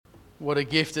What a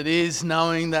gift it is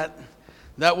knowing that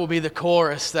that will be the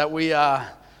chorus that we are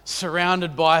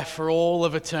surrounded by for all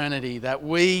of eternity, that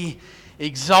we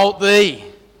exalt thee.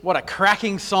 What a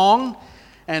cracking song.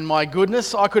 And my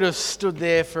goodness, I could have stood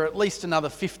there for at least another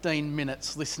 15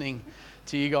 minutes listening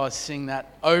to you guys sing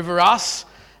that over us.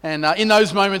 And in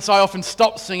those moments, I often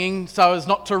stop singing so as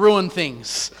not to ruin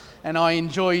things. And I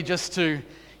enjoy just to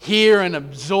hear and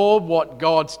absorb what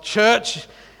God's church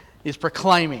is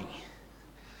proclaiming.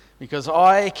 Because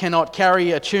I cannot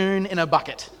carry a tune in a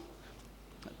bucket.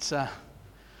 That's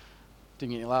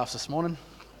didn't get any laughs this morning.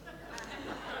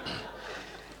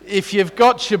 If you've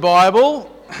got your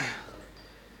Bible,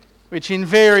 which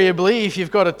invariably, if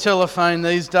you've got a telephone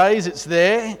these days, it's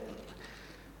there.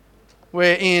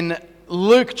 We're in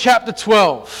Luke chapter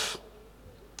 12.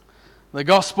 The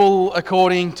Gospel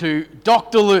according to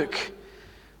Dr. Luke,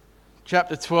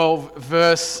 chapter 12,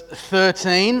 verse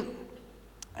 13,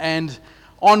 and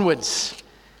onwards.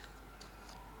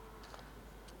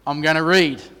 I'm going to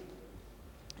read.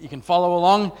 You can follow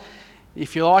along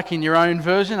if you like in your own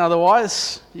version.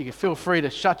 Otherwise, you can feel free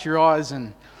to shut your eyes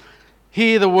and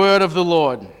hear the word of the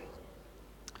Lord.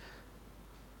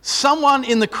 Someone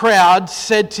in the crowd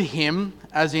said to him,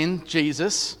 as in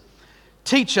Jesus,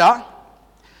 "Teacher,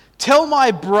 tell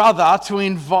my brother to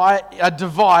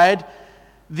divide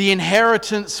the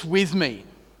inheritance with me."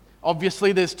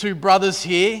 Obviously, there's two brothers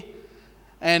here,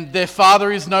 and their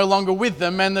father is no longer with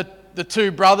them, and the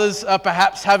two brothers are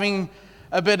perhaps having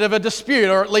a bit of a dispute,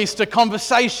 or at least a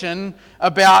conversation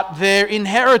about their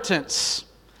inheritance.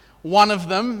 One of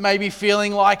them may be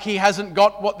feeling like he hasn't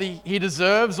got what he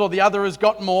deserves, or the other has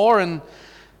got more, and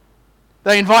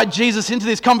they invite Jesus into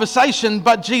this conversation,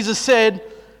 but Jesus said,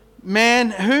 "Man,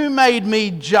 who made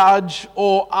me judge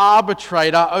or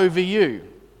arbitrator over you?"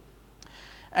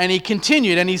 And he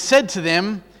continued, and he said to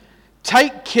them,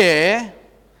 "Take care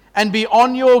and be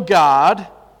on your guard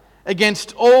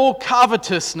against all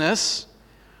covetousness,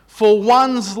 for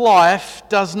one's life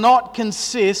does not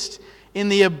consist in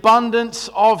the abundance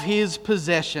of his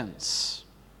possessions."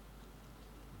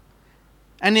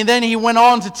 And then he went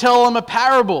on to tell them a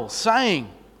parable, saying,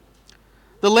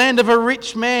 "The land of a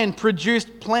rich man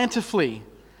produced plentifully,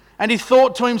 and he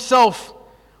thought to himself,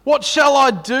 'What shall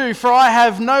I do? For I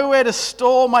have nowhere to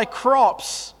store my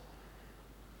crops.'"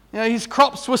 His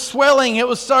crops were swelling. It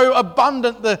was so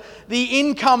abundant, the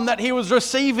income that he was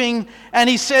receiving. And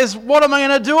he says, "What am I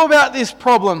going to do about this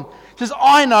problem?" He says,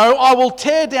 "I know, I will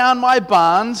tear down my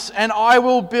barns and I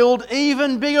will build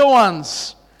even bigger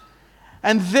ones.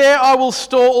 And there I will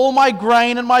store all my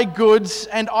grain and my goods,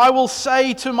 and I will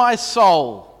say to my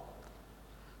soul,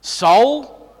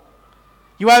 'Soul,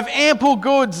 you have ample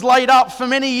goods laid up for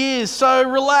many years, so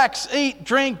relax, eat,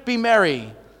 drink, be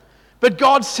merry.' But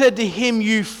God said to him,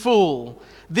 'You fool,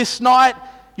 this night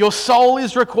your soul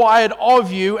is required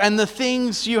of you, and the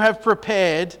things you have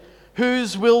prepared,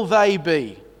 whose will they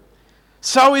be?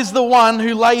 So is the one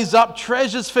who lays up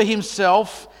treasures for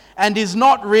himself and is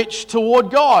not rich toward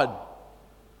God.'"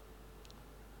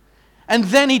 And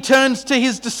then he turns to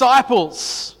his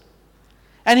disciples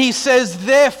and he says,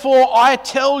 "Therefore I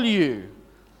tell you,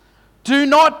 do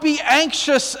not be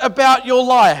anxious about your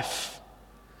life,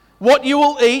 what you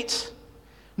will eat,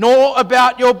 nor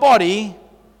about your body,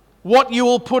 what you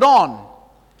will put on.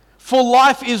 For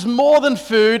life is more than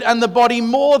food, and the body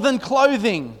more than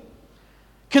clothing.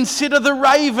 Consider the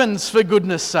ravens, for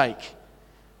goodness sake."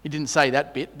 He didn't say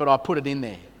that bit, but I put it in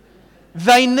there.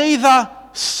 "They neither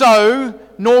sow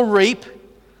nor reap.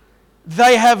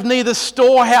 They have neither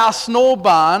storehouse nor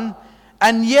barn,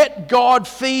 and yet God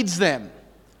feeds them.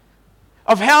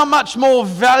 Of how much more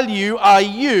value are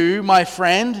you, my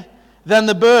friend, than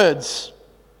the birds?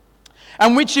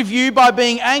 And which of you, by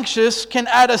being anxious, can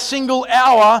add a single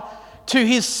hour to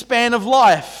his span of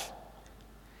life?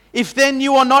 If then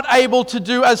you are not able to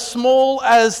do as small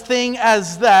a thing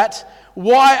as that,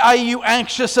 why are you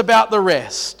anxious about the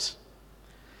rest?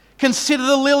 Consider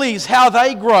the lilies, how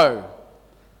they grow.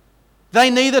 They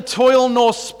neither toil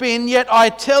nor spin, yet I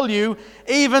tell you,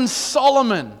 even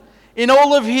Solomon, in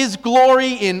all of his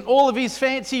glory, in all of his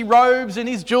fancy robes and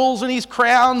his jewels and his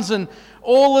crowns and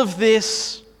all of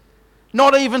this,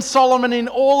 not even Solomon in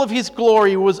all of his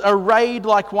glory was arrayed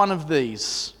like one of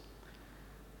these.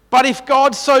 But if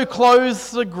God so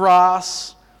clothes the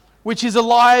grass, which is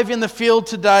alive in the field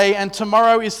today and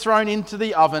tomorrow is thrown into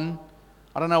the oven,"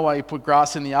 I don't know why you put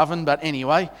grass in the oven, but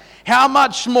anyway, "how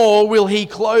much more will he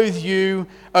clothe you,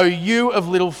 O you of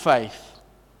little faith?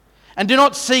 And do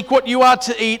not seek what you are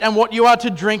to eat and what you are to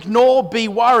drink, nor be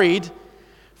worried.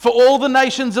 For all the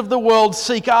nations of the world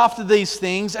seek after these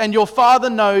things, and your Father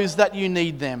knows that you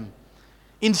need them.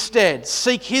 Instead,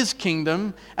 seek his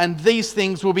kingdom, and these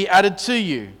things will be added to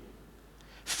you.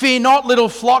 Fear not, little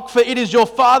flock, for it is your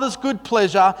Father's good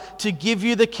pleasure to give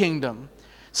you the kingdom.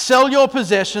 Sell your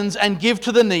possessions and give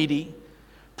to the needy.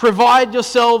 Provide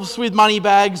yourselves with money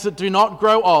bags that do not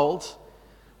grow old,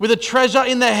 with a treasure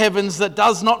in the heavens that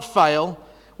does not fail,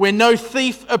 where no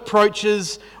thief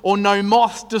approaches or no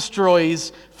moth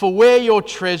destroys. For where your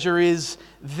treasure is,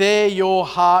 there your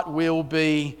heart will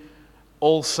be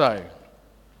also.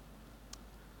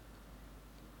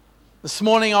 This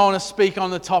morning I want to speak on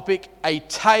the topic, a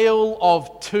tale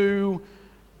of two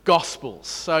gospels.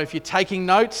 So if you're taking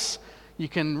notes, you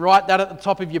can write that at the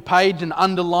top of your page and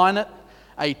underline it.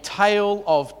 A tale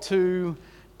of two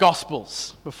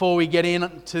gospels. Before we get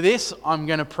into this, I'm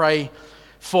going to pray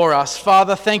for us.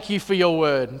 Father, thank you for your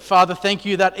word. Father, thank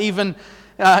you that even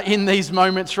in these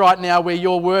moments right now where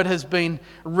your word has been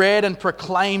read and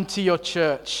proclaimed to your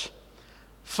church,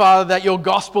 Father, that your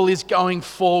gospel is going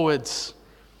forwards,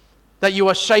 that you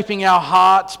are shaping our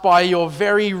hearts by your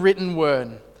very written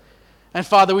word. And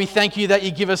Father, we thank you that you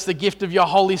give us the gift of your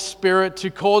Holy Spirit to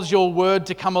cause your word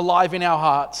to come alive in our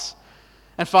hearts.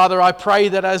 And Father, I pray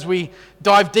that as we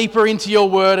dive deeper into your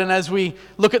word and as we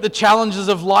look at the challenges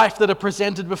of life that are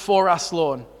presented before us,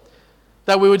 Lord,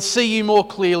 that we would see you more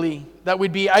clearly, that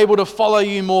we'd be able to follow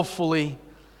you more fully,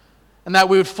 and that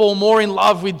we would fall more in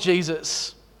love with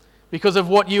Jesus because of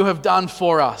what you have done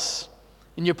for us.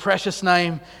 In your precious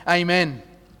name, amen.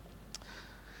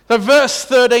 So verse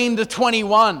 13 to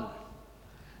 21,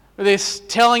 this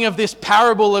telling of this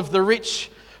parable of the rich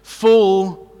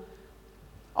fool,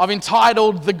 I've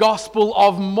entitled The Gospel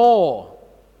of More.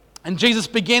 And Jesus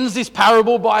begins this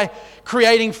parable by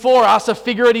creating for us a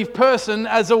figurative person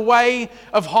as a way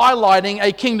of highlighting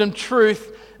a kingdom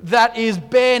truth that is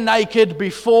bare naked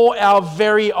before our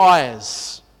very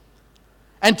eyes.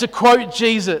 And to quote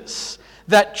Jesus,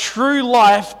 that true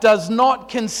life does not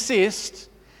consist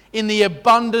in the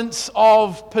abundance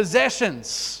of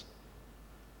possessions.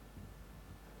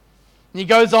 And he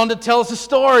goes on to tell us a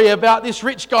story about this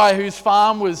rich guy whose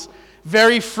farm was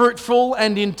very fruitful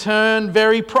and in turn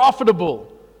very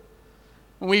profitable.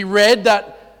 And we read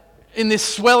that in this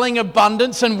swelling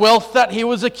abundance and wealth that he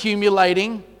was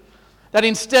accumulating, that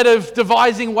instead of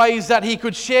devising ways that he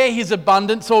could share his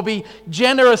abundance or be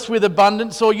generous with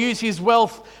abundance or use his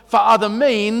wealth for other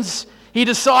means, he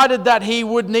decided that he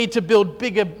would need to build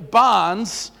bigger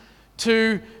barns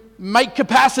to make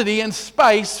capacity and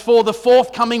space for the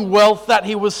forthcoming wealth that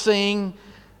he was seeing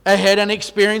ahead and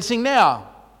experiencing now.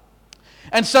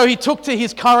 And so he took to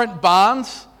his current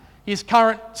barns, his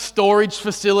current storage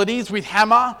facilities with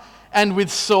hammer and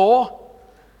with saw,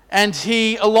 and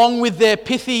he, along with their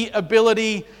pithy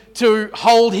ability to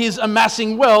hold his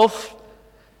amassing wealth,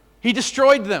 he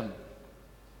destroyed them.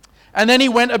 And then he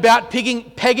went about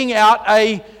pegging out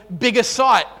a bigger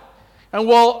site. And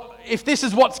well, if this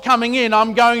is what's coming in,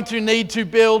 I'm going to need to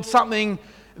build something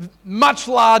much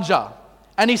larger.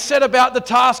 And he set about the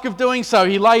task of doing so.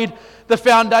 He laid the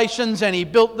foundations and he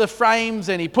built the frames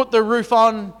and he put the roof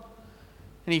on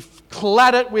and he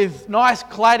clad it with nice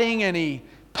cladding and he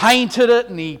painted it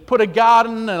and he put a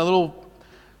garden and a little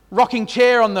rocking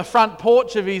chair on the front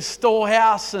porch of his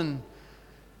storehouse, and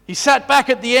he sat back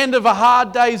at the end of a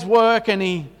hard day's work and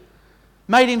he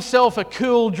made himself a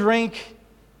cool drink,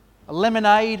 a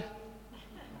lemonade,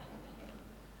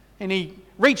 and he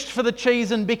reached for the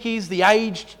cheese and bickies, the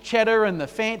aged cheddar and the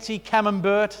fancy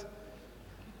camembert,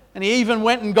 and he even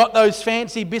went and got those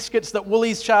fancy biscuits that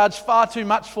Woolies charge far too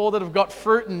much for that have got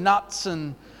fruit and nuts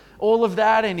and all of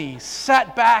that, and he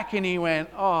sat back and he went,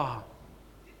 oh,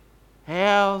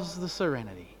 how's the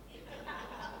serenity?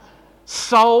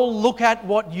 Soul, look at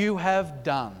what you have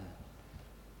done.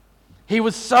 He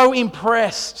was so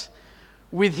impressed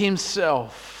with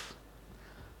himself.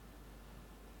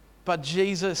 But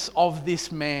Jesus of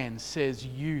this man says,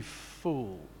 you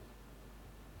fool.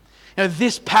 Now,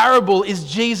 this parable is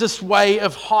Jesus' way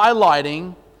of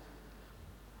highlighting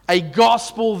a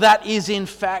gospel that is in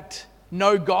fact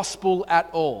no gospel at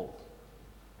all.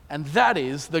 And that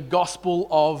is the gospel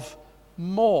of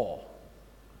more.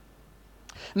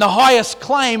 And the highest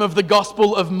claim of the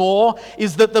gospel of more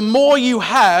is that the more you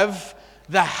have,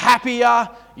 the happier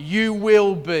you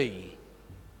will be.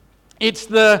 It's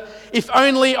the, if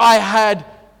only I had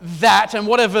that, and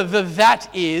whatever the that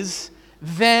is,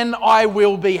 then I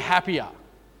will be happier.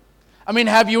 I mean,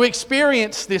 have you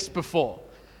experienced this before?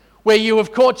 Where you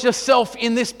have caught yourself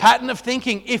in this pattern of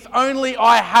thinking, if only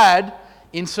I had,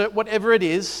 insert whatever it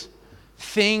is,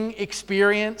 thing,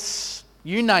 experience,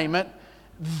 you name it,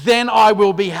 then I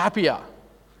will be happier.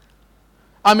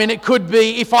 I mean, it could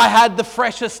be if I had the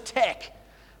freshest tech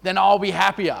then I'll be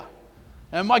happier.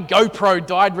 And my GoPro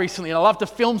died recently, and I love to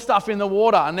film stuff in the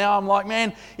water. And now I'm like,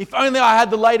 man, if only I had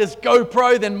the latest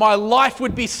GoPro, then my life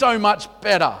would be so much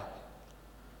better.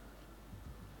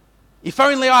 If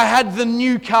only I had the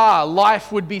new car,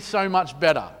 life would be so much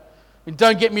better. And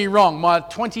don't get me wrong, my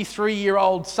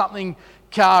 23-year-old something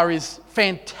car is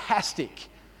fantastic.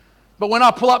 But when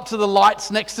I pull up to the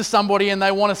lights next to somebody and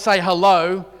they want to say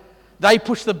hello, they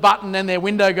push the button and their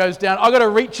window goes down. I've got to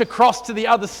reach across to the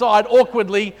other side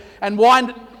awkwardly and wind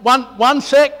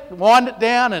it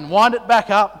down and wind it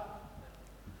back up.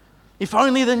 If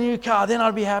only the new car, then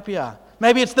I'd be happier.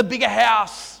 Maybe it's the bigger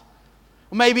house.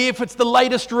 Or maybe if it's the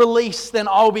latest release, then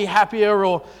I'll be happier.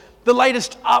 Or the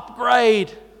latest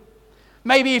upgrade.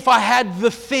 Maybe if I had the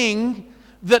thing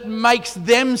that makes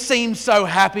them seem so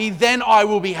happy, then I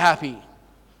will be happy.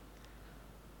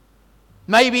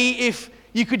 Maybe if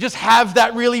you could just have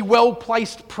that really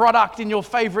well-placed product in your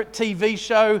favourite TV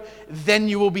show, then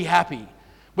you will be happy.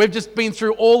 We've just been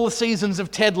through all the seasons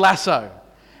of Ted Lasso,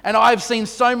 and I've seen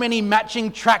so many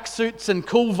matching tracksuits and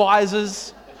cool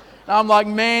visors. And I'm like,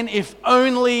 man, if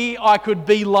only I could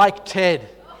be like Ted,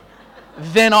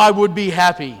 then I would be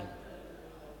happy.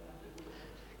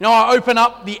 You know, I open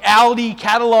up the Aldi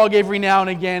catalogue every now and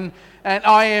again, and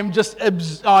I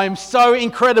am so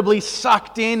incredibly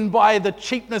sucked in by the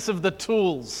cheapness of the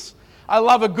tools. I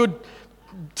love a good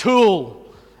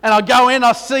tool. And I go in,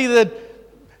 I see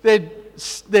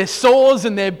their saws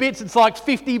and their bits, it's like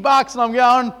 $50, and I'm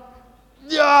going,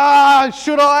 yeah,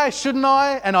 should I, shouldn't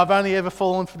I? And I've only ever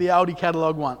fallen for the Aldi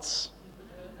catalogue once.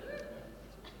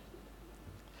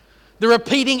 The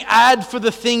repeating ad for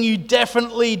the thing you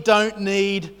definitely don't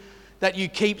need that you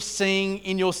keep seeing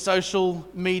in your social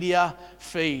media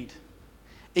feed.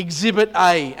 Exhibit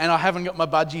A, and I haven't got my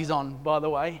budgies on, by the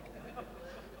way.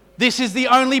 This is the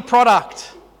only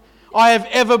product I have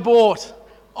ever bought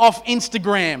off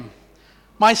Instagram.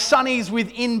 My sunnies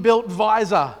with inbuilt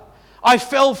visor. I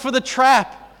fell for the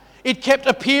trap. It kept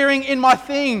appearing in my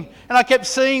thing, and I kept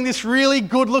seeing this really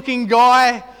good-looking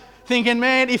guy, thinking,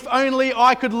 man, if only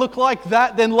I could look like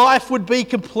that, then life would be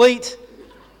complete.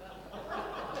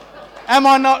 Am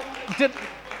I not?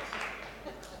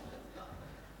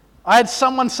 I had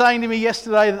someone saying to me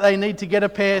yesterday that they need to get a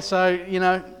pair, so, you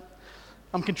know,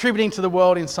 I'm contributing to the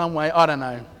world in some way. I don't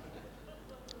know.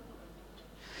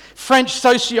 French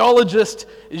sociologist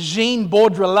Jean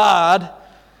Baudrillard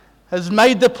has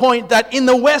made the point that in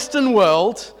the Western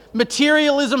world,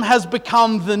 materialism has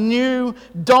become the new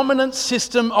dominant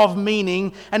system of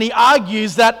meaning, and he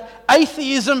argues that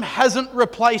atheism hasn't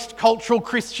replaced cultural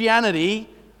Christianity,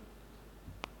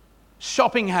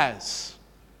 shopping has.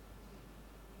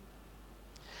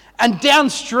 And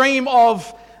downstream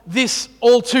of this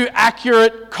all too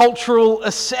accurate cultural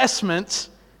assessment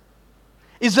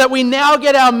is that we now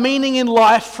get our meaning in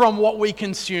life from what we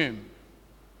consume.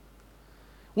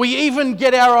 We even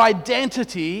get our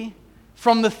identity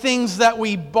from the things that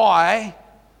we buy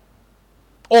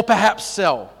or perhaps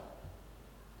sell.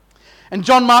 And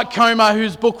John Mark Comer,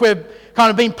 whose book we've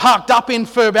kind of been parked up in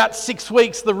for about 6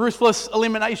 weeks, The Ruthless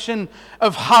Elimination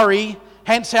of Hurry,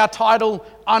 hence our title,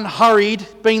 Unhurried,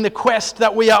 being the quest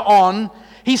that we are on,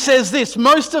 he says this: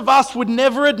 most of us would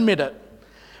never admit it,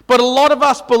 but a lot of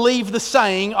us believe the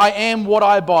saying, I am what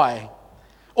I buy.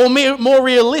 Or more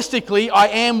realistically, I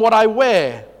am what I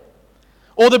wear.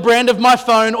 Or the brand of my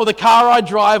phone, or the car I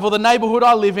drive, or the neighbourhood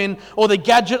I live in, or the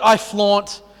gadget I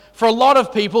flaunt. For a lot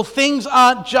of people, things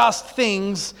aren't just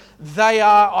things, they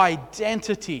are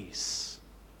identities.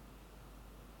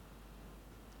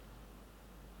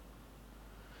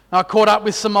 I caught up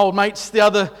with some old mates the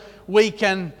other week,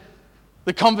 and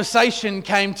the conversation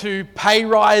came to pay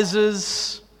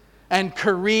rises and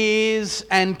careers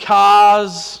and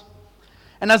cars.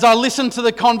 And as I listened to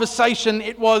the conversation,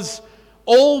 it was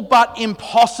all but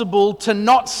impossible to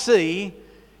not see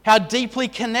how deeply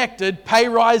connected pay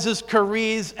rises,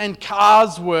 careers, and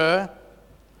cars were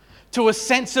to a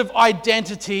sense of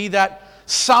identity that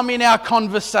some in our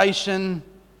conversation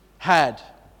had.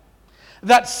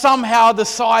 That somehow the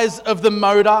size of the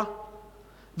motor,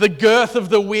 the girth of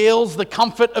the wheels, the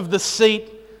comfort of the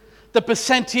seat, the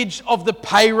percentage of the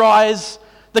pay rise,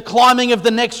 the climbing of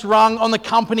the next rung on the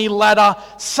company ladder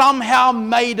somehow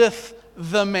madeth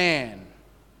the man.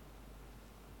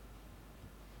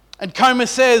 And Comer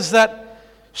says that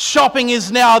shopping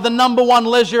is now the number one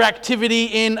leisure activity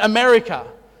in America.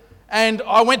 And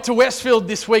I went to Westfield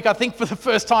this week, I think for the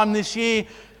first time this year.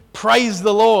 Praise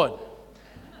the Lord.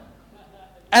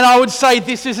 And I would say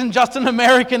this isn't just an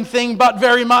American thing, but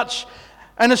very much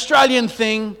an Australian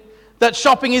thing, that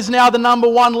shopping is now the number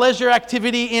one leisure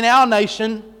activity in our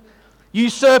nation.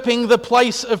 usurping the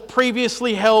place of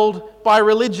previously held by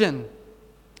religion.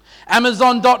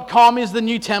 Amazon.com is the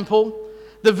new temple.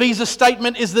 The Visa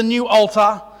statement is the new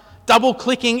altar.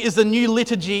 Double-clicking is the new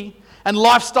liturgy. And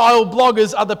lifestyle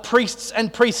bloggers are the priests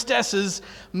and priestesses.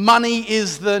 Money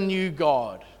is the new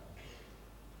God.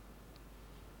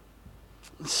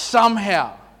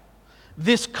 Somehow,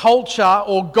 this culture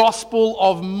or gospel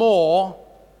of more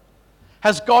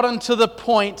has gotten to the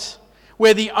point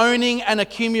where the owning and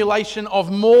accumulation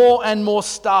of more and more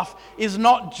stuff is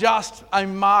not just a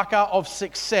marker of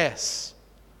success,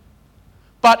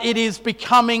 but it is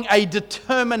becoming a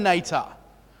determinator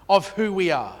of who we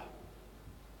are.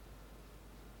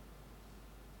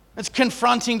 It's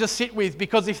confronting to sit with,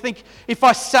 because if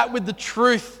I sat with the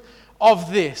truth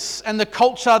of this and the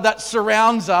culture that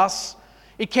surrounds us,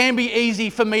 it can be easy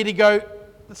for me to go,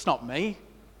 that's not me.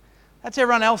 That's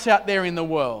everyone else out there in the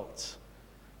world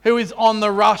who is on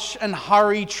the rush and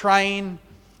hurry train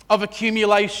of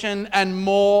accumulation and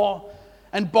more,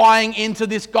 and buying into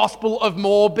this gospel of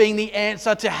more being the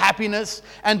answer to happiness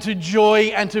and to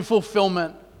joy and to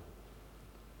fulfillment.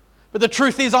 But the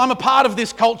truth is, I'm a part of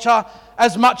this culture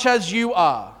as much as you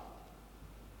are.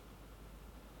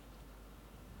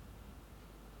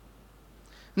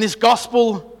 And this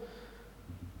gospel,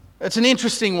 it's an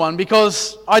interesting one,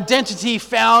 because identity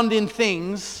found in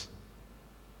things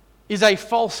is a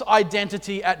false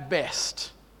identity at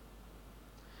best.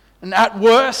 And at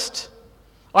worst,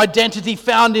 identity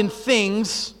found in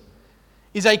things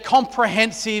is a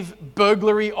comprehensive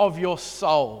burglary of your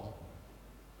soul.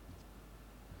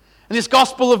 And this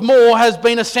gospel of more has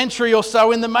been a century or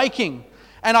so in the making.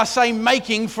 And I say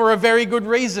making for a very good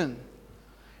reason.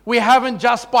 We haven't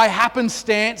just by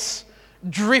happenstance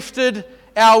drifted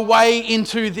our way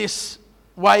into this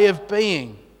way of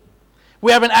being.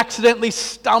 We haven't accidentally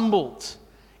stumbled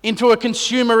into a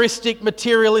consumeristic,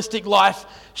 materialistic life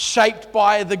shaped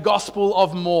by the gospel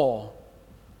of more.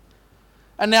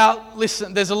 And now,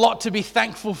 listen, there's a lot to be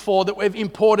thankful for that we've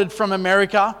imported from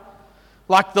America,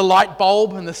 like the light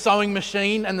bulb and the sewing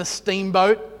machine and the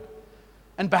steamboat,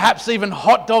 and perhaps even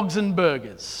hot dogs and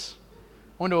burgers.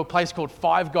 I went to a place called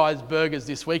Five Guys Burgers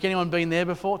this week. Anyone been there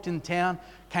before? It's in town,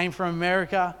 came from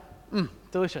America.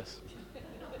 Delicious.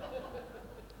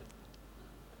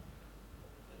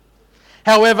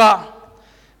 However,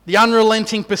 the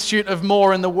unrelenting pursuit of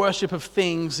more and the worship of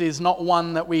things is not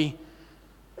one that we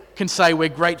can say we're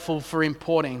grateful for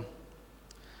importing.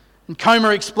 And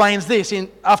Comer explains this.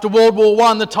 After World War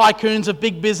I, the tycoons of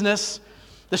big business,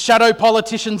 the shadow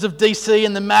politicians of DC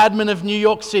and the madmen of New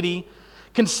York City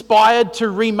conspired to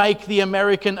remake the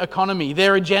American economy.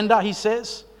 Their agenda, he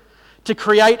says, to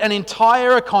create an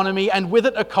entire economy and with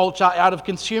it a culture out of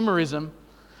consumerism,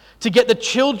 to get the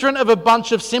children of a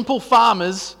bunch of simple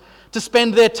farmers to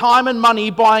spend their time and money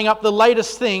buying up the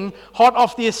latest thing hot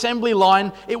off the assembly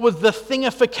line. It was the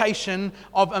thingification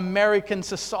of American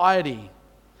society.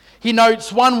 He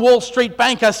notes, one Wall Street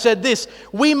banker said this: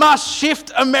 "We must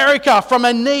shift America from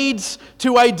a needs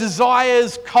to a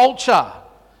desires culture.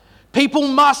 People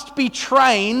must be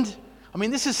trained." I mean,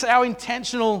 this is how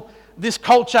intentional this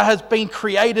culture has been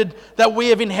created that we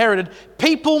have inherited.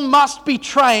 People must be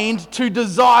trained to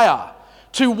desire,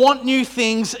 to want new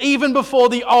things even before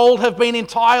the old have been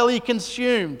entirely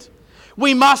consumed.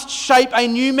 We must shape a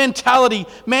new mentality.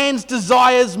 Man's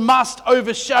desires must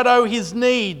overshadow his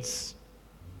needs.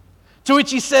 To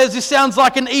which he says, this sounds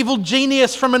like an evil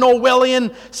genius from an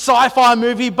Orwellian sci-fi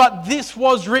movie, but this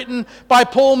was written by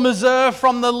Paul Mazur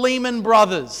from the Lehman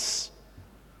Brothers,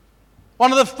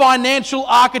 one of the financial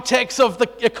architects of the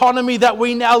economy that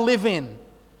we now live in.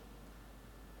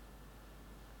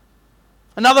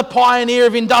 Another pioneer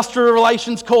of industrial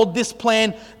relations called this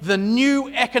plan the new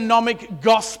economic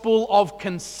gospel of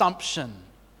consumption,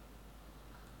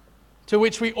 to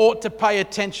which we ought to pay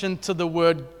attention to the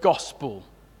word gospel.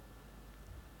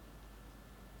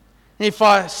 If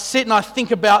I sit and I think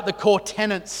about the core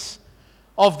tenets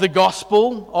of the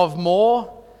gospel of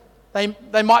more, they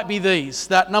might be these.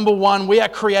 That number one, we are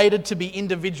created to be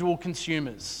individual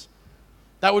consumers.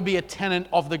 That would be a tenet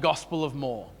of the gospel of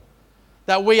more.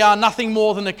 That we are nothing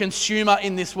more than a consumer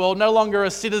in this world, no longer a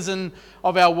citizen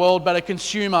of our world, but a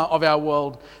consumer of our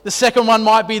world. The second one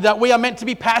might be that we are meant to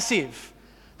be passive.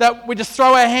 That we just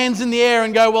throw our hands in the air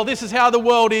and go, well, this is how the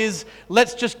world is,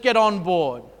 let's just get on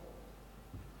board.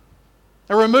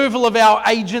 A removal of our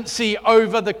agency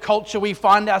over the culture we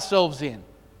find ourselves in.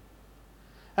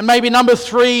 And maybe number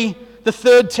three, the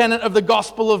third tenet of the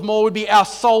gospel of more would be our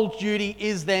sole duty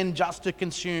is then just to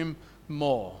consume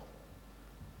more.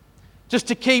 Just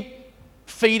to keep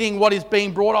feeding what is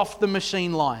being brought off the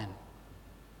machine line.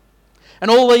 And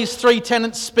all these three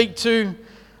tenets speak to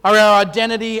are our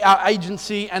identity, our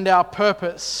agency, and our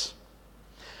purpose.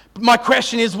 But my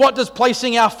question is, what does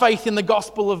placing our faith in the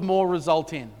gospel of more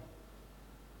result in?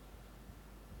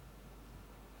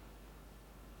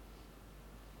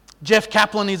 Jeff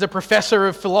Kaplan is a professor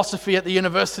of philosophy at the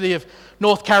University of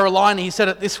North Carolina. He said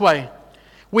it this way: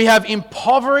 "We have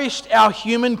impoverished our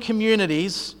human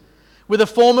communities with a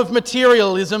form of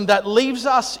materialism that leaves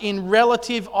us in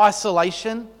relative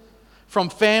isolation from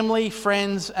family,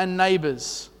 friends, and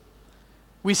neighbours.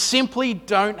 We simply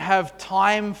don't have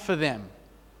time for them.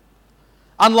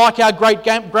 Unlike our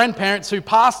great-grandparents who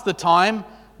passed the time,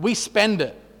 we spend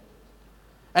it.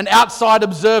 An outside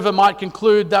observer might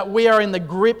conclude that we are in the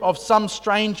grip of some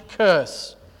strange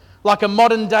curse, like a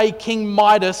modern-day King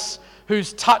Midas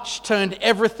whose touch turned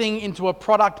everything into a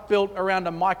product built around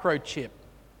a microchip."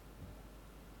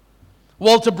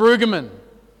 Walter Brueggemann,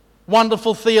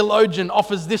 wonderful theologian,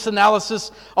 offers this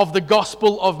analysis of the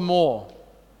gospel of more,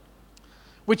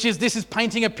 this is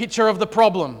painting a picture of the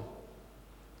problem.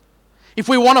 If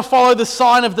we want to follow the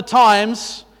sign of the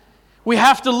times, we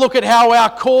have to look at how our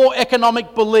core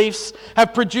economic beliefs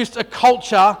have produced a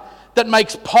culture that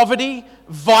makes poverty,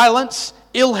 violence,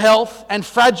 ill health, and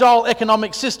fragile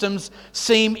economic systems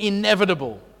seem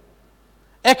inevitable.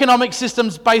 Economic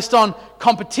systems based on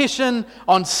competition,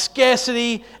 on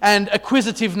scarcity, and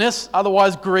acquisitiveness,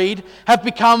 otherwise greed, have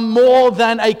become more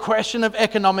than a question of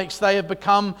economics. They have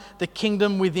become the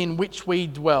kingdom within which we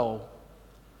dwell.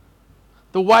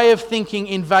 The way of thinking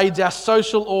invades our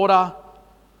social order,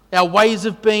 our ways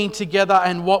of being together,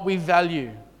 and what we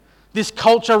value. This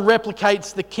culture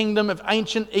replicates the kingdom of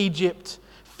ancient Egypt,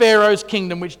 Pharaoh's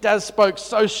kingdom, which Daz spoke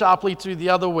so sharply to the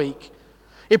other week.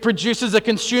 It produces a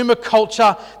consumer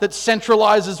culture that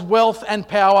centralizes wealth and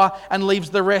power and leaves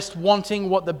the rest wanting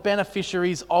what the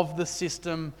beneficiaries of the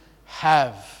system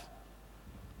have.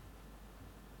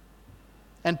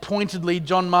 And pointedly,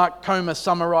 John Mark Comer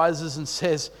summarizes and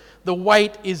says, "The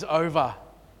wait is over.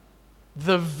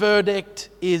 The verdict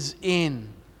is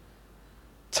in.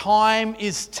 Time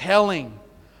is telling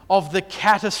of the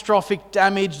catastrophic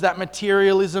damage that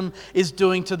materialism is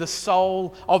doing to the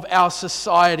soul of our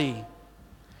society.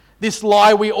 This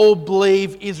lie we all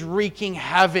believe is wreaking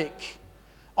havoc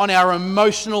on our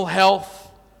emotional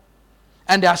health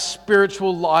and our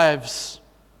spiritual lives."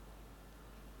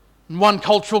 And one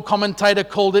cultural commentator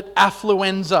called it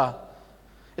affluenza.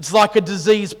 It's like a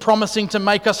disease promising to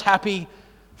make us happy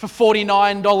for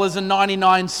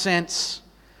 $49.99,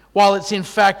 while it's in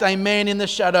fact a man in the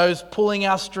shadows pulling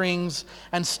our strings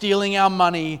and stealing our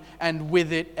money, and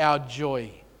with it our joy.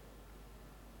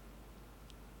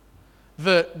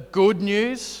 The good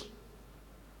news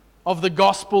of the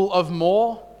gospel of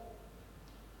more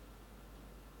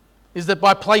is that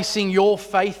by placing your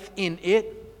faith in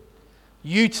it,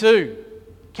 you too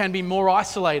can be more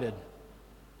isolated,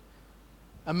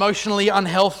 emotionally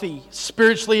unhealthy,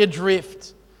 spiritually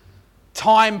adrift,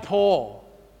 time poor,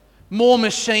 more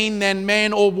machine than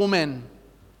man or woman,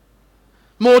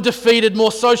 more defeated,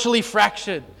 more socially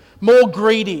fractured, more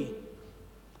greedy,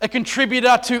 a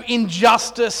contributor to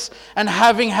injustice, and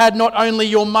having had not only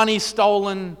your money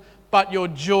stolen, but your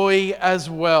joy as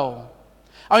well.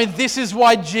 I mean, this is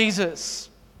why Jesus,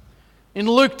 in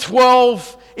Luke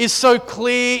 12, is so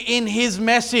clear in his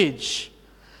message.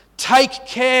 Take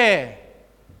care.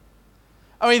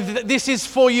 I mean, this is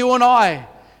for you and I.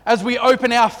 As we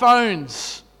open our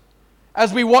phones,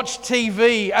 as we watch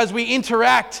TV, as we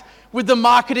interact with the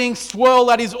marketing swirl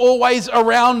that is always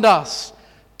around us,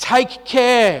 take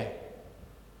care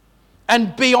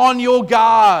and be on your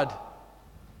guard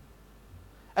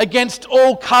against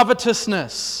all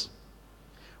covetousness,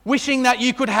 wishing that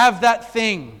you could have that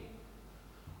thing,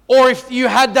 or if you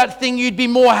had that thing, you'd be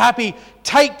more happy.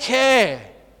 Take care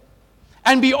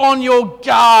and be on your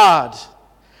guard,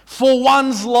 for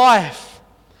one's life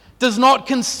does not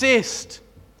consist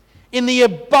in the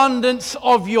abundance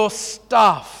of your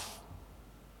stuff.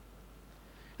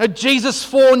 Now, Jesus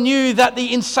foreknew that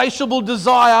the insatiable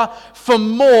desire for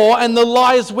more and the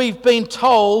lies we've been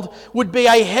told would be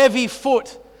a heavy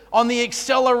foot on the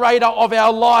accelerator of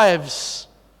our lives,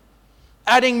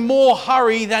 adding more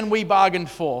hurry than we bargained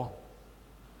for.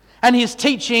 And his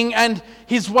teaching and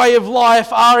his way of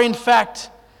life are in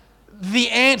fact the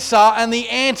answer and the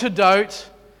antidote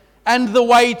and the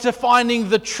way to finding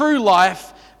the true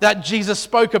life that Jesus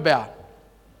spoke about.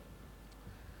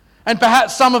 And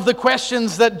perhaps some of the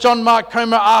questions that John Mark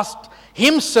Comer asked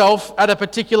himself at a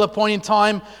particular point in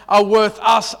time are worth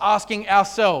us asking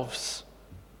ourselves.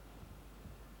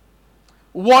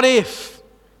 What if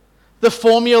the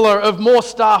formula of more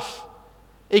stuff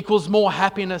equals more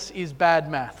happiness is bad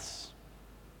maths?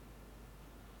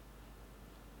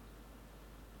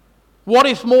 What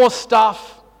if more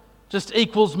stuff just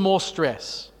equals more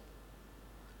stress?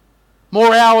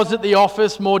 More hours at the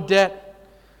office, more debt,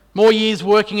 more years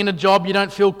working in a job you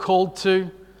don't feel called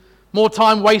to, more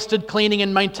time wasted cleaning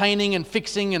and maintaining and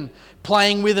fixing and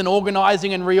playing with and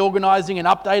organising and reorganising and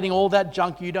updating all that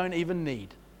junk you don't even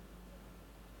need.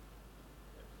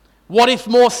 What if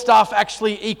more stuff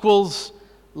actually equals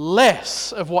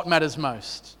less of what matters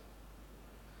most?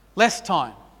 Less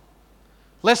time,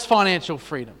 less financial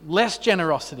freedom, less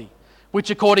generosity, which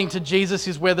according to Jesus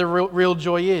is where the real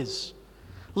joy is.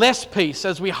 Less peace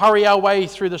as we hurry our way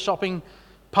through the shopping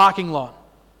parking lot.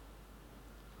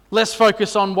 Less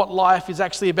focus on what life is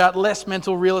actually about, less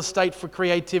mental real estate for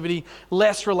creativity,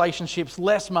 less relationships,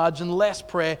 less margin, less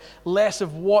prayer, less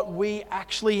of what we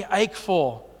actually ache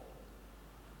for.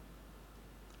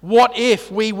 What if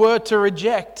we were to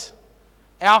reject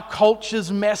our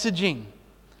culture's messaging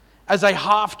as a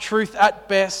half-truth at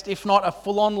best, if not a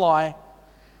full-on lie,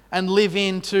 and live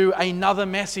into another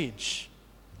message?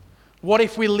 What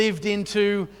if we lived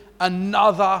into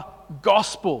another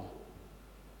gospel?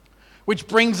 Which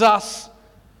brings us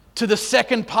to the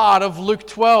second part of Luke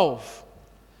 12,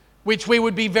 which we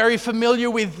would be very familiar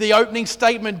with, the opening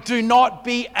statement, do not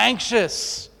be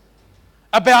anxious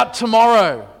about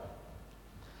tomorrow.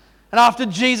 And after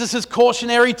Jesus'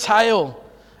 cautionary tale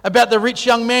about the rich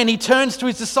young man, he turns to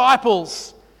his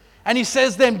disciples and he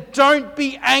says to them, don't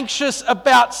be anxious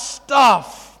about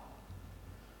stuff.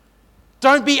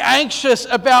 Don't be anxious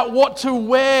about what to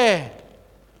wear.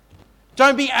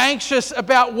 Don't be anxious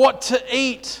about what to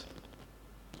eat.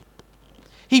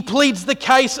 He pleads the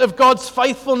case of God's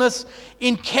faithfulness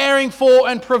in caring for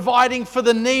and providing for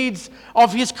the needs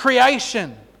of His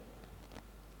creation.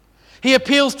 He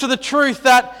appeals to the truth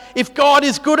that if God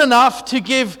is good enough to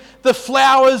give the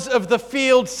flowers of the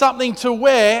field something to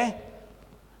wear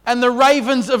and the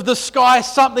ravens of the sky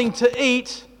something to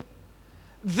eat,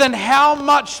 then how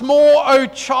much more, O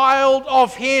child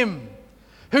of Him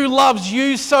who loves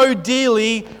you so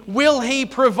dearly, will He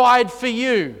provide for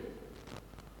you?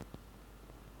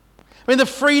 I mean, the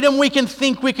freedom we can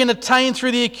think we can attain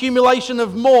through the accumulation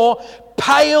of more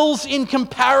pales in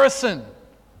comparison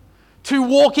to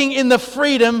walking in the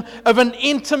freedom of an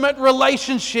intimate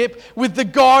relationship with the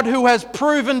God who has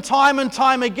proven time and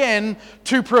time again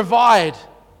to provide.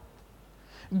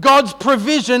 God's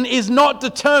provision is not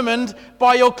determined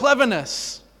by your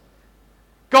cleverness.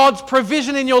 God's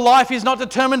provision in your life is not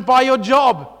determined by your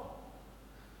job.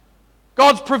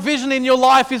 God's provision in your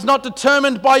life is not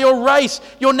determined by your race,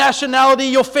 your nationality,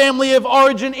 your family of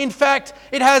origin. In fact,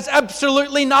 it has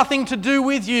absolutely nothing to do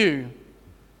with you.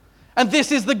 And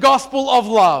this is the gospel of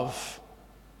love.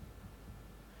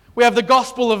 We have the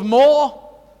gospel of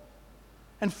more,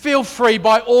 and feel free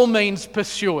by all means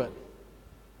pursue it.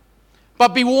 But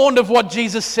be warned of what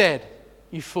Jesus said,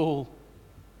 you fool.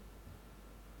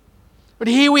 But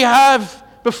here we have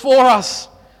before us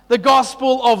the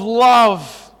gospel of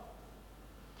love.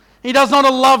 He does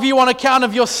not love you on account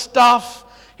of your stuff.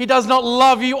 He does not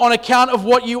love you on account of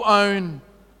what you own.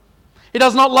 He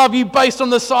does not love you based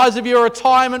on the size of your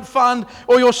retirement fund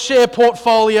or your share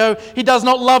portfolio. He does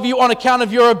not love you on account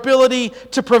of your ability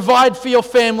to provide for your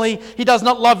family. He does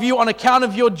not love you on account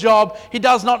of your job. He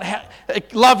does not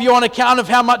love you on account of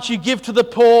how much you give to the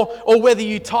poor or whether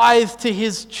you tithe to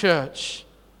His church.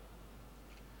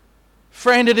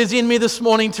 Friend, it is in me this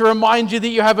morning to remind you that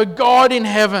you have a God in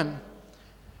heaven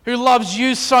who loves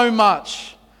you so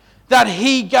much that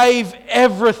He gave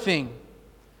everything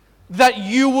that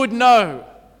you would know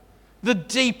the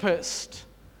deepest,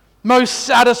 most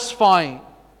satisfying,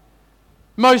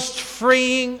 most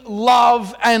freeing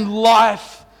love and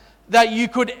life that you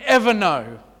could ever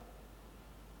know.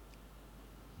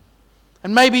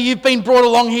 And maybe you've been brought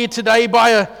along here today by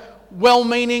a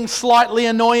well-meaning, slightly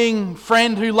annoying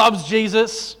friend who loves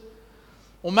Jesus,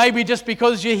 or maybe just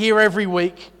because you're here every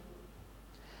week.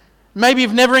 Maybe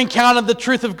you've never encountered the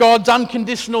truth of God's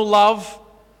unconditional love,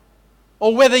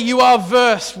 or whether you are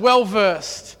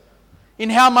well-versed in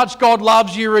how much God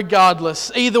loves you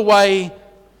regardless. Either way,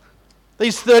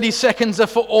 these 30 seconds are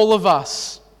for all of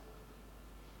us.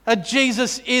 That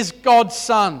Jesus is God's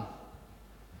Son,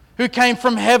 who came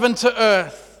from heaven to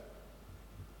earth,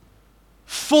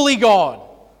 fully God,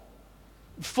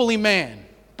 fully man,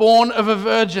 born of a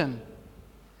virgin.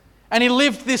 And He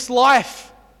lived this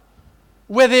life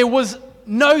where there was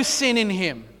no sin in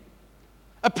Him.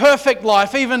 A perfect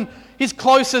life. Even His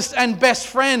closest and best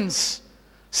friends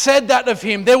said that of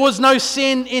Him. There was no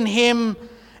sin in Him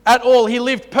at all. He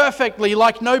lived perfectly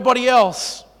like nobody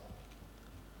else.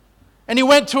 And He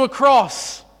went to a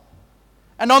cross.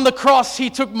 And on the cross He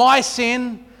took my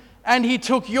sin and He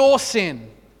took your sin.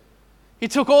 He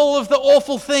took all of the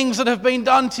awful things that have been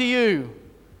done to you.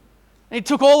 And He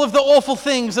took all of the awful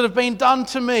things that have been done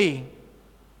to me.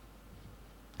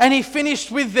 And He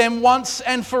finished with them once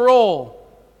and for all.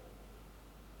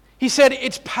 He said,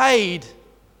 it's paid.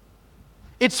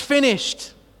 It's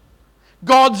finished.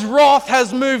 God's wrath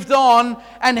has moved on,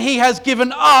 and He has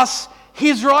given us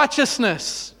His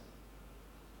righteousness.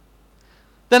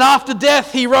 Then after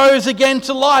death, He rose again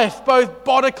to life, both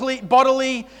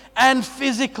bodily and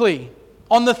physically,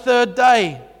 on the third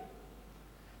day.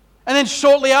 And then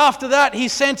shortly after that, He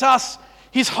sent us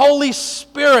His Holy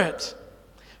Spirit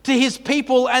to His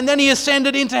people, and then He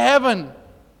ascended into heaven.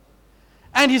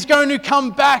 And He's going to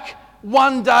come back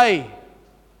one day,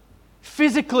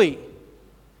 physically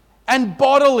and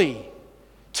bodily,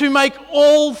 to make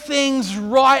all things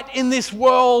right in this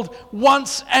world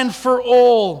once and for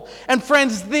all. And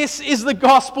friends, this is the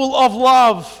gospel of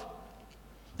love.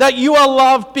 That you are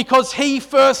loved because He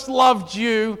first loved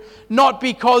you, not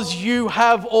because you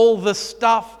have all the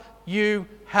stuff you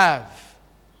have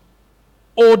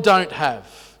or don't have.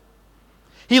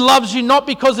 He loves you not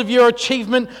because of your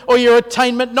achievement or your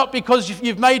attainment, not because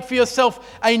you've made for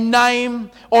yourself a name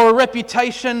or a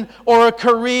reputation or a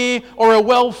career or a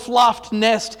well-fluffed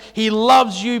nest. He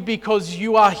loves you because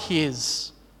you are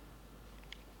His.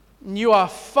 You are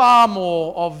far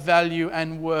more of value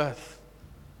and worth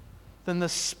than the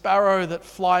sparrow that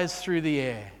flies through the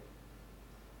air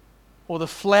or the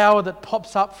flower that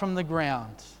pops up from the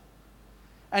ground.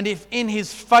 And if in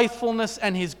His faithfulness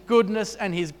and His goodness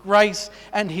and His grace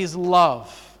and His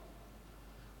love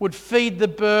would feed the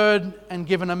bird and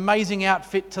give an amazing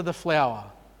outfit to the flower,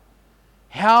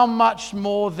 how much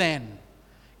more then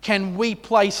can we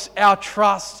place our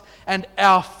trust and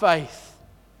our faith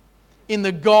in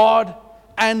the God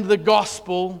and the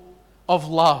gospel of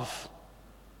love?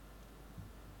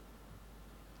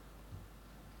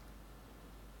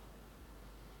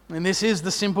 And this is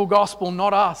the simple gospel,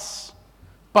 not us,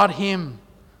 but Him.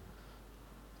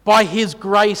 By His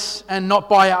grace and not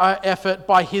by our effort,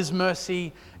 by His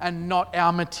mercy and not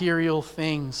our material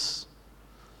things.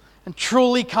 And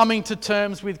truly coming to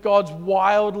terms with God's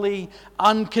wildly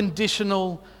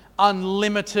unconditional,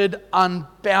 unlimited,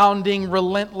 unbounding,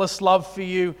 relentless love for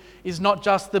you is not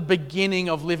just the beginning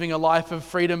of living a life of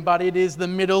freedom, but it is the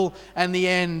middle and the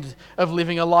end of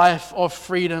living a life of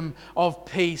freedom, of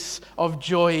peace, of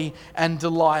joy and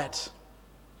delight.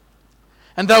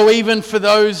 And though even for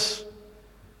those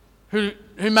who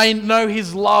may know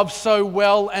His love so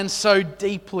well and so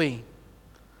deeply,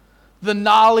 the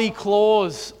gnarly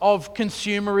claws of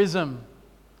consumerism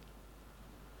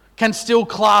can still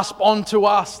clasp onto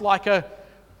us like a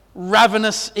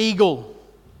ravenous eagle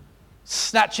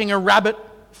snatching a rabbit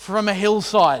from a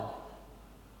hillside.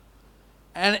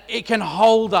 And it can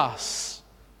hold us.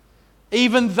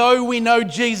 Even though we know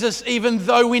Jesus, even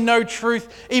though we know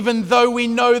truth, even though we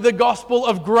know the gospel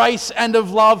of grace and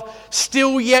of love,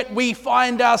 still yet we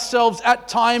find ourselves at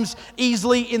times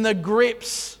easily in the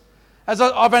grips. As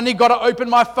I've only got to open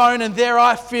my phone and there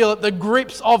I feel it, the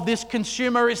grips of this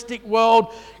consumeristic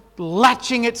world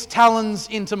latching its talons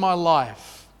into my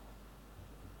life.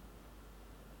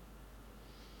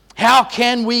 How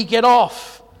can we get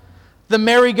off the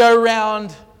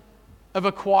merry-go-round of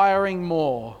acquiring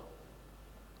more?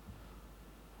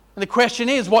 And the question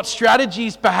is, what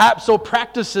strategies perhaps or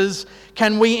practices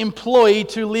can we employ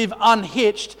to live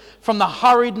unhitched from the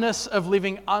hurriedness of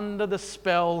living under the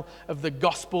spell of the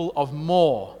gospel of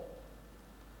more?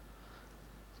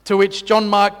 To which John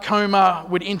Mark Comer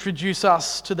would introduce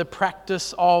us to the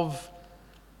practice of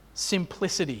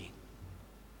simplicity.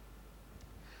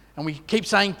 And we keep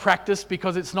saying practice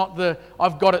because it's not the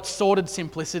I've got it sorted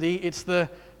simplicity, it's the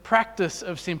practice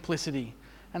of simplicity.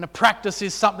 And a practice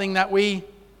is something that we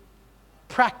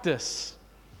practice.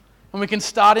 And we can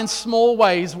start in small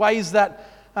ways that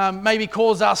maybe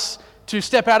cause us to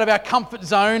step out of our comfort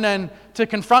zone and to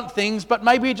confront things, but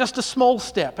maybe just a small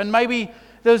step. And maybe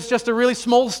there's just a really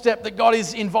small step that God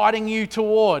is inviting you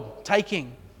toward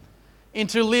taking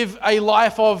into live a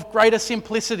life of greater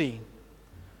simplicity,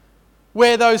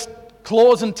 where those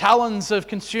claws and talons of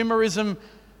consumerism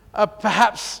are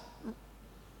perhaps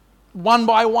one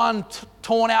by one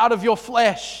torn out of your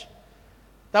flesh,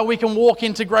 that we can walk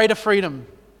into greater freedom.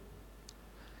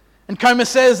 And Comer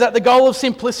says that the goal of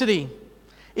simplicity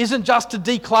isn't just to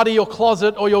declutter your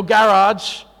closet or your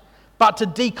garage, but to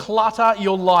declutter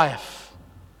your life,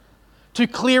 to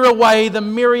clear away the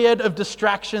myriad of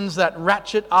distractions that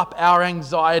ratchet up our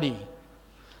anxiety,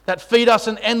 that feed us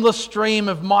an endless stream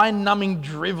of mind-numbing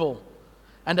drivel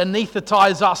and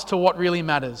anaesthetize us to what really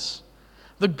matters.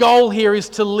 The goal here is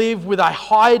to live with a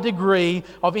high degree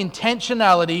of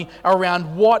intentionality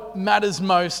around what matters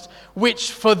most,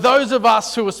 which for those of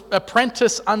us who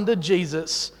apprentice under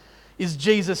Jesus is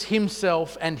Jesus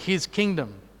himself and his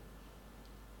kingdom.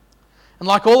 And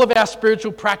like all of our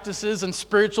spiritual practices and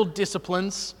spiritual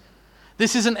disciplines,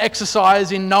 this is an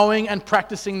exercise in knowing and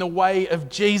practicing the way of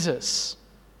Jesus.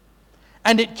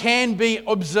 And it can be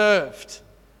observed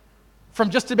from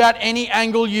just about any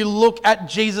angle you look at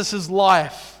Jesus'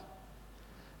 life.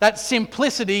 That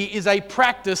simplicity is a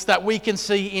practice that we can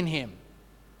see in him.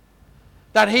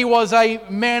 That he was a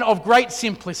man of great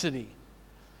simplicity,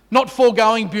 not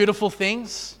foregoing beautiful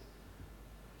things,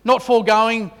 not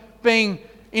foregoing being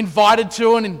invited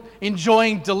to and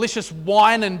enjoying delicious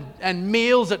wine and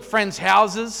meals at friends'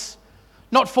 houses,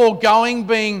 not foregoing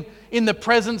being in the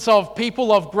presence of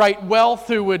people of great wealth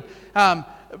who would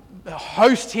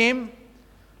host him,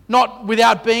 not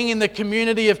without being in the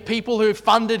community of people who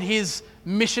funded his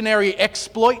missionary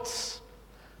exploits.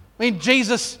 I mean,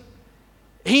 Jesus,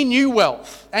 he knew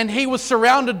wealth, and he was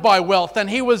surrounded by wealth, and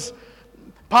he was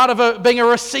part of being a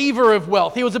receiver of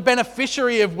wealth. He was a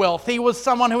beneficiary of wealth. He was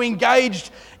someone who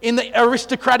engaged in the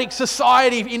aristocratic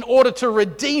society in order to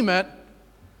redeem it,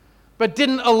 but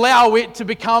didn't allow it to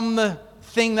become the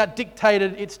thing that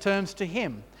dictated its terms to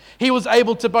him. He was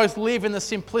able to both live in the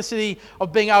simplicity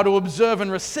of being able to observe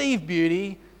and receive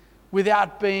beauty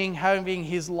without having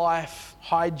his life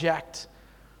hijacked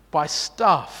by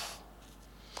stuff.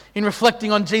 In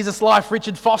reflecting on Jesus' life,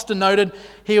 Richard Foster noted,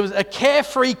 he was a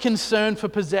carefree concern for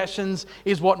possessions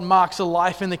is what marks a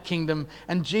life in the kingdom,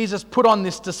 and Jesus put on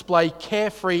this display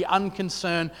carefree,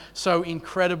 unconcerned so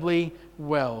incredibly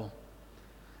well.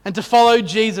 And to follow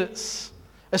Jesus,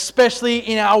 especially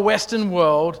in our Western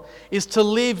world, is to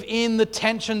live in the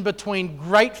tension between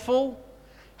grateful,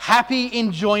 happy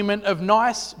enjoyment of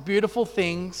nice, beautiful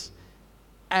things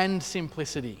and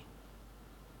simplicity.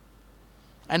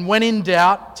 And when in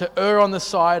doubt, to err on the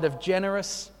side of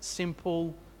generous,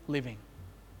 simple living.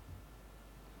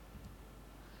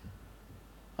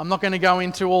 I'm not going to go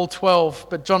into all 12,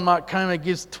 but John Mark Comer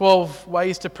gives 12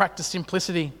 ways to practice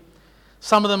simplicity.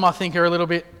 Some of them I think are a little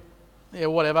bit,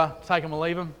 whatever, take them or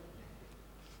leave them.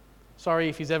 Sorry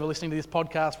if he's ever listening to this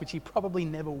podcast, which he probably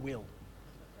never will.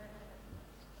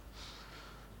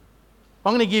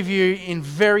 I'm going to give you, in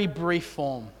very brief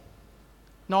form,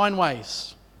 9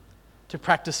 ways to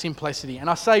practice simplicity. And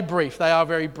I say brief, they are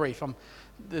very brief.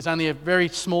 There's only a very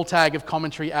small tag of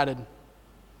commentary added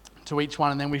to each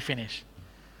one, and then we finish.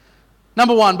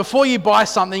 Number 1, before you buy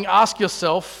something, ask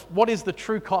yourself, what is the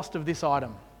true cost of this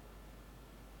item?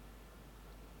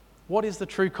 What is the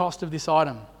true cost of this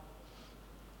item?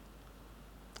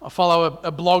 I follow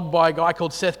a blog by a guy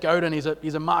called Seth Godin.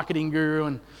 He's a marketing guru,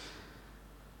 and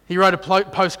he wrote a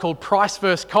post called Price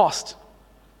versus Cost,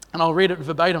 and I'll read it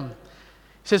verbatim.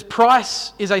 He says,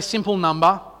 price is a simple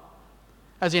number,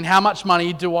 as in how much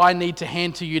money do I need to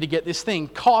hand to you to get this thing.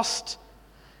 Cost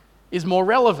is more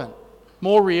relevant,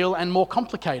 more real, and more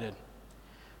complicated.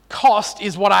 Cost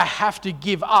is what I have to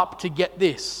give up to get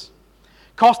this.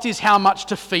 Cost is how much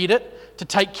to feed it, to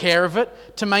take care of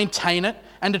it, to maintain it,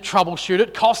 and to troubleshoot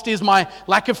it. Cost is my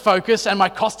lack of focus and my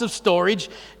cost of storage.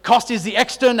 Cost is the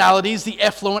externalities, the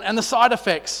effluent, and the side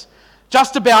effects.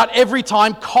 Just about every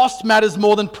time, cost matters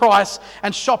more than price,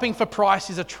 and shopping for price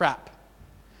is a trap.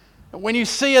 When you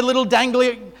see a little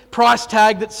dangly price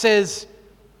tag that says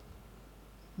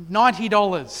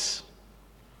 $90,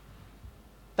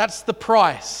 that's the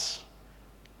price.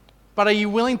 But are you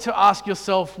willing to ask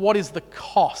yourself, what is the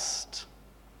cost?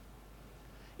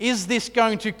 Is this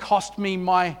going to cost me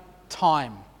my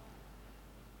time?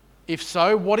 If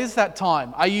so, what is that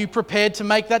time? Are you prepared to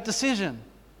make that decision?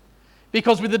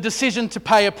 Because with the decision to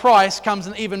pay a price comes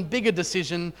an even bigger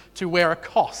decision to wear a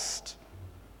cost.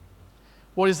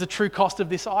 What is the true cost of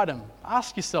this item?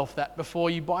 Ask yourself that before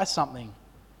you buy something.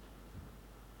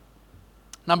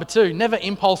 Number 2, never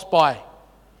impulse buy.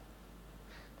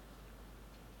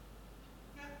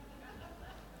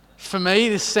 For me,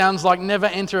 this sounds like never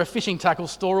enter a fishing tackle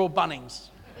store or Bunnings.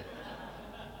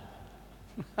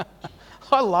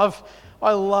 I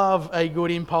love a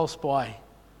good impulse buy.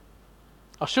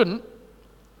 I shouldn't.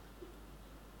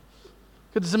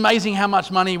 Because it's amazing how much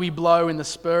money we blow in the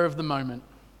spur of the moment.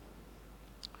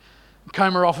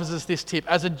 Comer offers us this tip.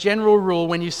 As a general rule,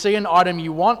 when you see an item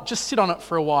you want, just sit on it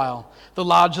for a while. The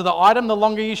larger the item, the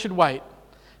longer you should wait.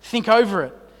 Think over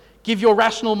it. Give your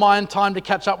rational mind time to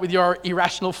catch up with your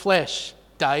irrational flesh.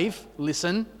 Dave,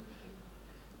 listen.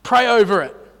 Pray over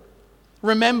it.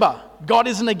 Remember, God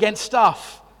isn't against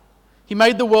stuff. He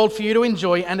made the world for you to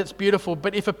enjoy, and it's beautiful.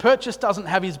 But if a purchase doesn't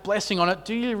have His blessing on it,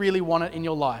 do you really want it in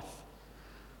your life?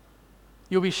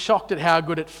 you'll be shocked at how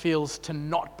good it feels to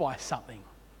not buy something.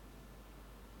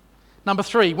 Number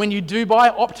 3, when you do buy,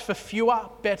 opt for fewer,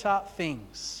 better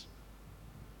things.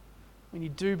 When you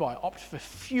do buy, opt for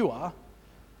fewer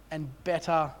and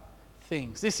better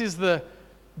things. This is the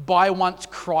buy once,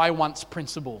 cry once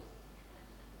principle.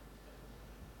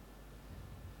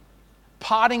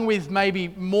 Parting with maybe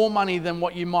more money than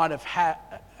what you might have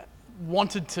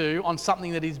wanted to on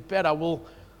something that is better will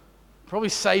probably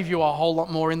save you a whole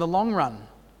lot more in the long run.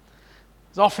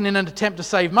 As often in an attempt to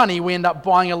save money, we end up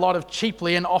buying a lot of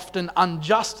cheaply and often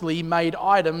unjustly made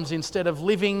items instead of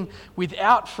living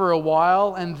without for a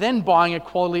while and then buying a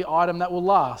quality item that will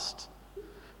last.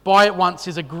 Buy it once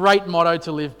is a great motto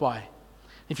to live by.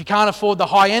 If you can't afford the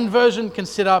high-end version,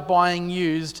 consider buying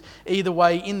used. Either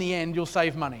way, in the end, you'll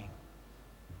save money.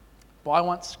 Buy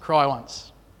once, cry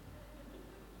once.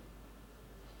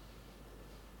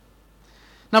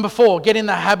 Number 4, get in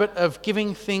the habit of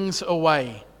giving things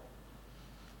away.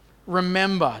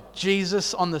 Remember,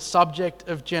 Jesus on the subject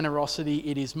of generosity,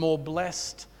 it is more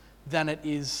blessed than it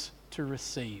is to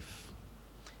receive.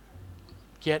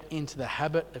 Get into the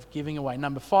habit of giving away.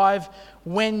 Number 5,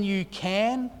 when you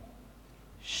can,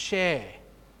 share.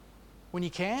 When you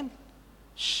can,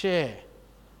 share.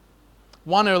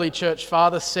 One early church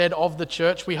father said of the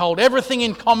church, we hold everything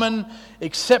in common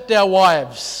except our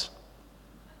wives.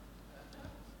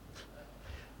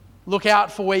 Look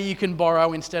out for where you can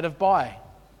borrow instead of buy.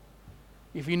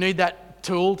 If you need that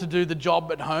tool to do the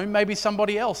job at home, maybe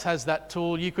somebody else has that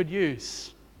tool you could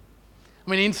use.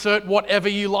 Insert whatever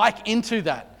you like into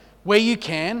that. Where you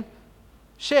can,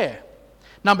 share.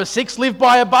 Number 6, live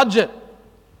by a budget.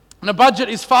 And a budget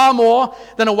is far more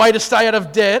than a way to stay out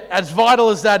of debt, as vital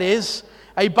as that is.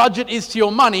 A budget is to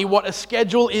your money what a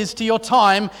schedule is to your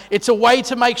time. It's a way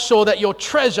to make sure that your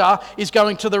treasure is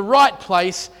going to the right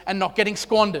place and not getting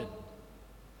squandered.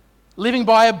 Living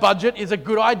by a budget is a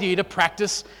good idea to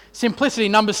practice simplicity.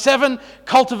 Number 7,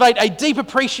 cultivate a deep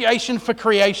appreciation for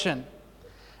creation.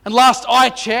 And last I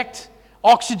checked,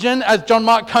 oxygen, as John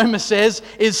Mark Comer says,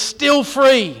 is still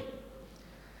free.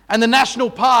 And the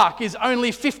national park is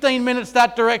only 15 minutes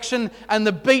that direction, and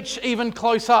the beach even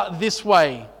closer this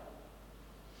way.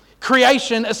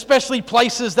 Creation, especially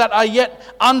places that are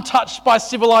yet untouched by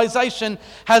civilization,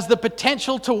 has the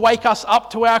potential to wake us up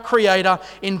to our Creator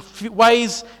in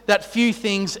ways that few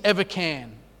things ever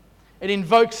can. It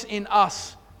invokes in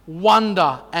us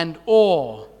wonder and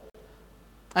awe.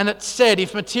 And it's said,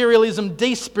 if materialism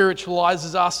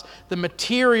despiritualizes us, the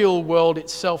material world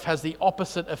itself has the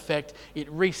opposite effect.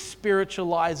 It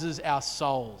re-spiritualizes our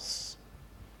souls.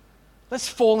 Let's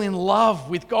fall in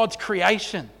love with God's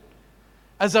creation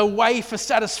as a way for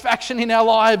satisfaction in our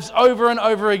lives over and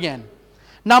over again.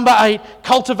 Number 8,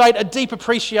 cultivate a deep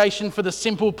appreciation for the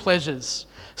simple pleasures.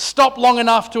 Stop long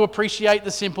enough to appreciate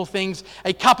the simple things.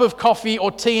 A cup of coffee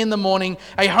or tea in the morning,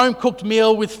 a home-cooked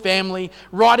meal with family,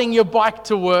 riding your bike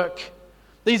to work.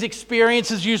 These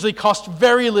experiences usually cost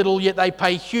very little, yet they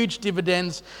pay huge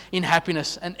dividends in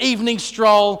happiness. An evening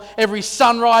stroll, every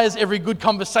sunrise, every good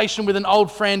conversation with an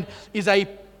old friend is a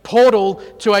portal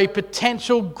to a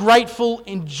potential grateful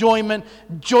enjoyment,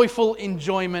 joyful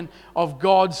enjoyment of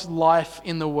God's life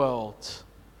in the world.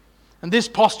 And this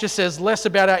posture says less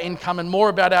about our income and more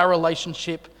about our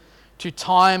relationship to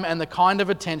time and the kind of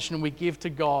attention we give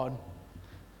to God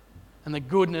and the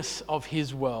goodness of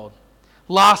His world.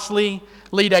 Lastly,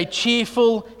 lead a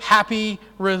cheerful, happy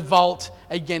revolt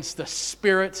against the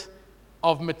spirit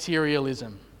of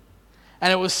materialism.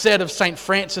 And it was said of St.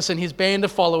 Francis and his band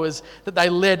of followers that they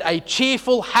led a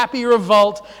cheerful, happy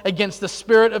revolt against the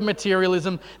spirit of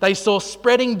materialism. They saw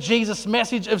spreading Jesus'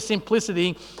 message of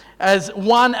simplicity as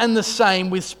one and the same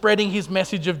with spreading His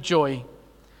message of joy.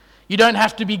 You don't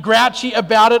have to be grouchy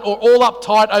about it or all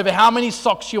uptight over how many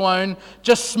socks you own.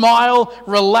 Just smile,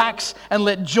 relax, and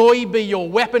let joy be your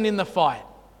weapon in the fight.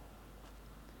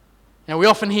 Now, we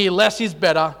often hear less is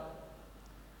better.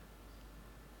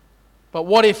 But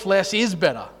what if less is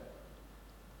better?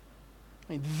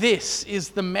 This is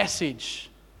the message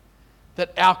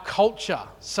that our culture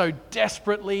so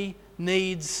desperately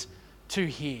needs to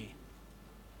hear.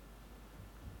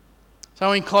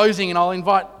 So in closing, and I'll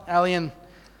invite Ali and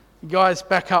you guys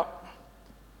back up,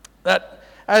 that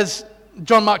as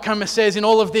John Mark Comer says, in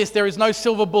all of this there is no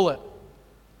silver bullet.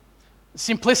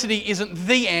 Simplicity isn't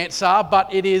the answer,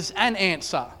 but it is an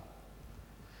answer.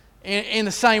 In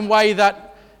the same way that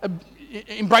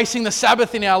embracing the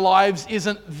Sabbath in our lives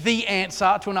isn't the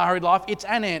answer to an unhurried life, it's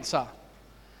an answer.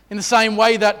 In the same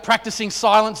way that practicing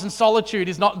silence and solitude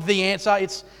is not the answer,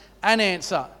 it's an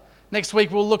answer. Next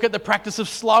week we'll look at the practice of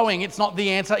slowing. It's not the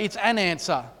answer, it's an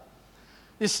answer.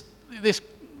 This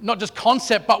not just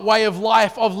concept, but way of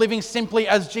life of living simply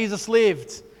as Jesus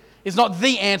lived is not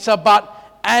the answer,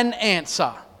 but an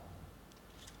answer.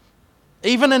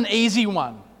 Even an easy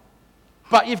one.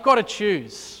 But you've got to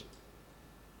choose.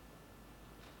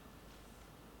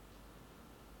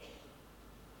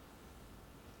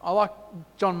 I like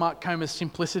John Mark Comer's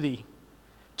simplicity.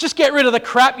 Just get rid of the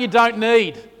crap you don't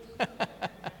need. We've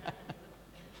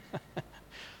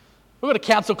got a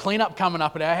council cleanup coming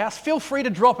up at our house. Feel free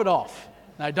to drop it off.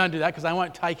 No, don't do that because they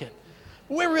won't take it.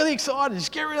 But we're really excited.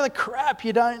 Just get rid of the crap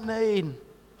you don't need.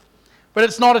 But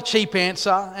it's not a cheap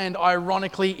answer, and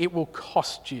ironically, it will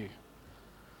cost you.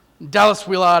 Dallas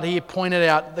Willard here pointed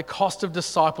out the cost of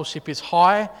discipleship is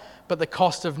high, but the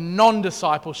cost of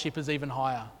non-discipleship is even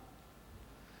higher.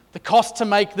 The cost to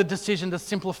make the decision to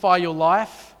simplify your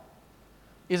life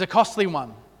is a costly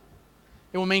one.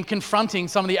 It will mean confronting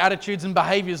some of the attitudes and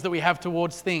behaviours that we have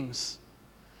towards things.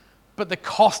 But the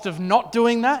cost of not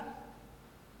doing that,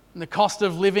 and the cost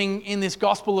of living in this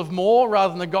gospel of more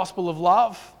rather than the gospel of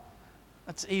love,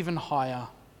 that's even higher.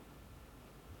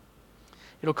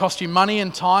 It'll cost you money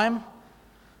and time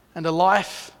and a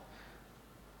life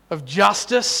of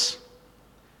justice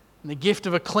and the gift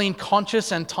of a clean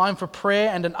conscience and time for prayer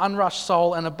and an unrushed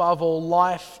soul, and above all,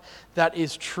 life that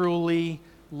is truly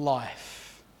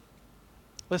life.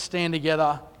 Let's stand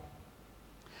together.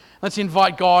 Let's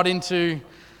invite God into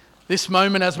this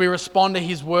moment as we respond to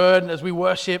His word, as we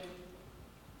worship.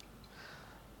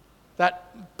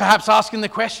 That perhaps asking the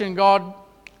question, God,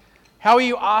 how are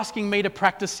you asking me to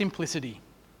practice simplicity?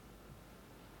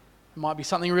 It might be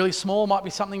something really small, it might be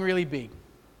something really big.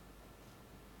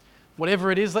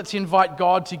 Whatever it is, let's invite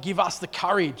God to give us the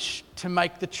courage to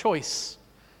make the choice,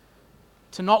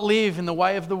 to not live in the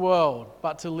way of the world,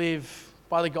 but to live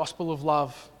by the gospel of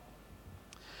love.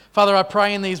 Father, I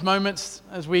pray in these moments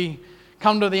as we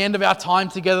come to the end of our time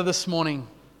together this morning,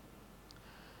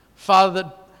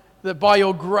 Father, that by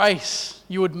your grace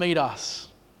you would meet us.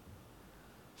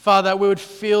 Father, that we would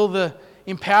feel the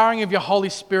empowering of your Holy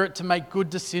Spirit to make good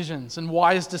decisions and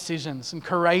wise decisions and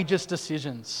courageous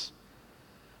decisions.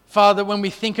 Father, when we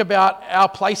think about our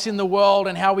place in the world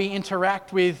and how we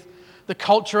interact with the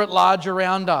culture at large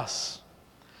around us,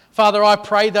 Father, I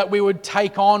pray that we would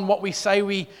take on what we say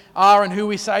we are and who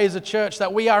we say as a church,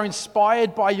 that we are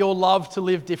inspired by your love to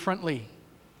live differently.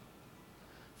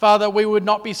 Father, we would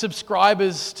not be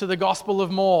subscribers to the gospel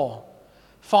of more,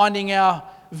 finding our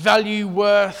value,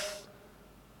 worth,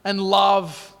 and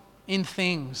love in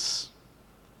things.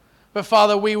 But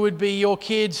Father, we would be your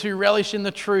kids who relish in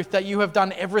the truth that you have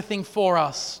done everything for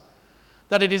us,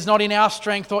 that it is not in our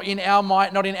strength or in our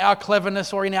might, not in our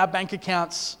cleverness or in our bank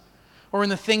accounts, or in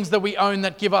the things that we own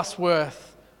that give us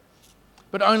worth,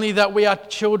 but only that we are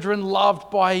children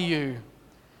loved by you,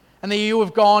 and that you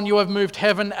have gone, you have moved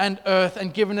heaven and earth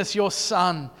and given us your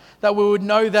Son, that we would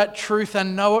know that truth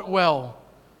and know it well,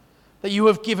 that you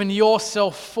have given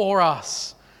yourself for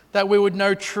us, that we would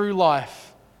know true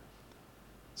life.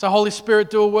 So Holy Spirit,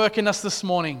 do a work in us this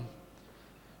morning.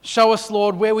 Show us,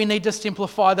 Lord, where we need to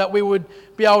simplify, that we would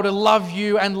be able to love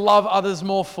you and love others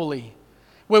more fully,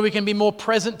 where we can be more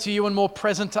present to you and more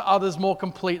present to others more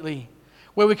completely,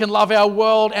 where we can love our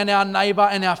world and our neighbour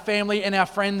and our family and our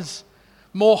friends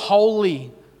more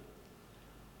wholly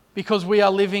because we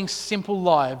are living simple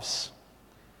lives.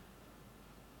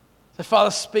 So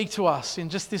Father, speak to us in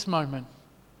just this moment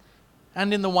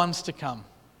and in the ones to come.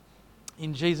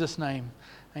 In Jesus' name,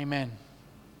 amen.